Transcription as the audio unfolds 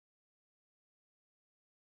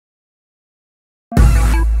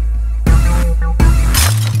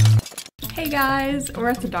Hey guys, we're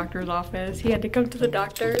at the doctor's office. He had to come to the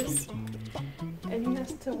doctor's and he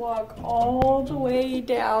has to walk all the way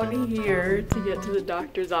down here to get to the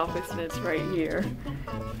doctor's office, and it's right here.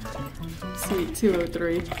 Suite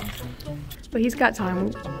 203. But he's got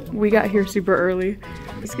time. We got here super early.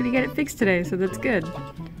 He's gonna get it fixed today, so that's good.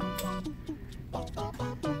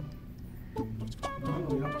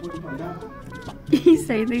 He's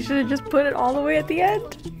saying they should have just put it all the way at the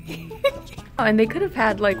end. Oh, and they could have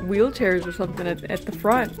had like wheelchairs or something at the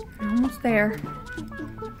front. We're almost there.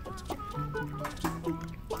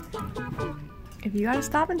 If you gotta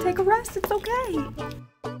stop and take a rest, it's okay.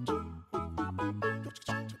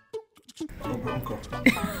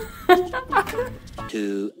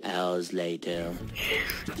 2 hours later.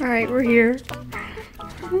 All right, we're here.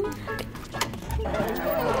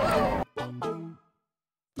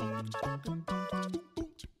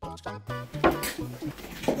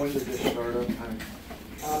 When did this start up time?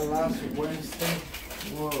 Last Wednesday.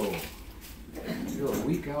 Whoa. You're a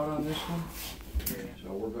week out on this one?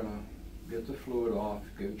 So we're gonna get the fluid off,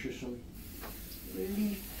 give you some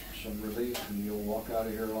relief, and you'll walk out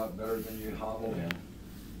of here a lot better than you hobbled in.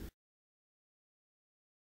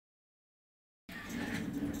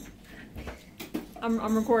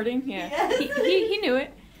 I'm recording, yeah. He knew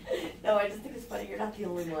it. No, I just think it's funny, you're not the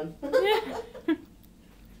only one.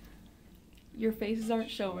 Your faces aren't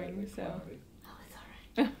showing, so. Oh, it's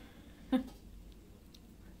alright.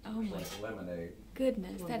 Oh my Like lemonade.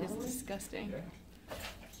 goodness, that is disgusting.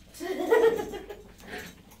 Yeah.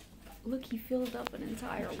 Look, he filled up an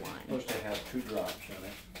entire one. Supposed to have 2 drops in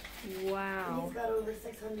it. Wow. He's got over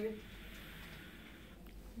 600.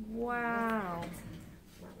 Wow.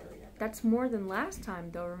 That's more than last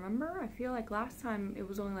time though, remember? I feel like last time it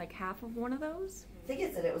was only like half of one of those. I think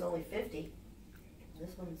it said it was only 50.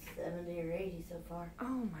 This one's 70 or 80 so far.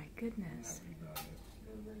 Oh my goodness.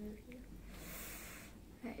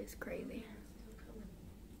 That is crazy.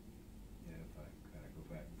 Yeah, if I kind of go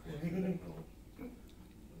back and forth to that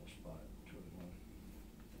little spot.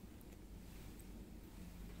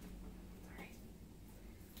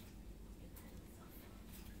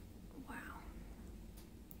 Wow.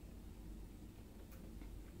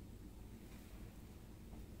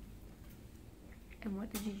 And what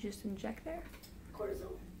did you just inject there?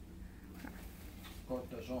 Cortisone.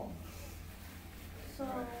 Cortisone. So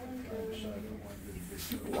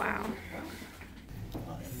Wow.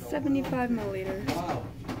 75 milliliters.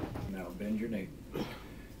 Now bend your knee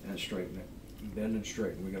and straighten it. Bend and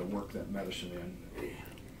straighten. We got to work that medicine in.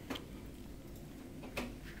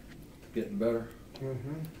 Getting better?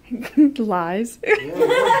 Lies. yeah,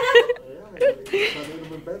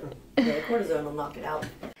 cortisone will knock it out.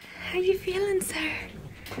 How you feeling, sir?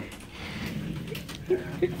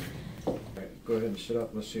 Right, go ahead and sit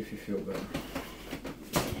up. Let's see if you feel better.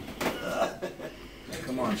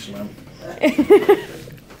 Come on, Slim.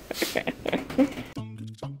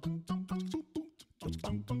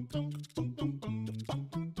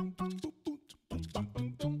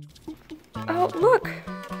 Oh, look!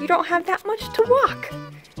 You don't have that much to walk.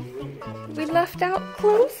 We left out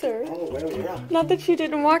closer. Not that you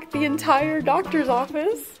didn't walk the entire doctor's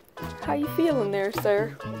office. How you feeling there,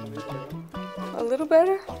 sir? A little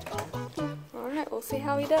better? Alright, we'll see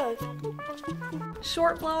how he does.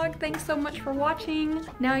 Short vlog, thanks so much for watching.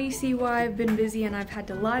 Now you see why I've been busy and I've had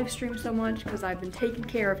to live stream so much, because I've been taking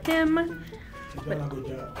care of him. But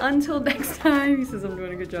until next time, he says I'm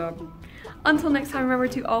doing a good job. Until next time, remember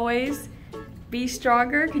to always be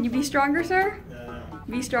stronger. Can you be stronger, sir? Yeah.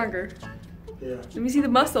 Be stronger. Yeah. Let me see the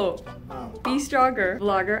muscle. Be stronger.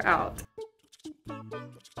 Vlogger out.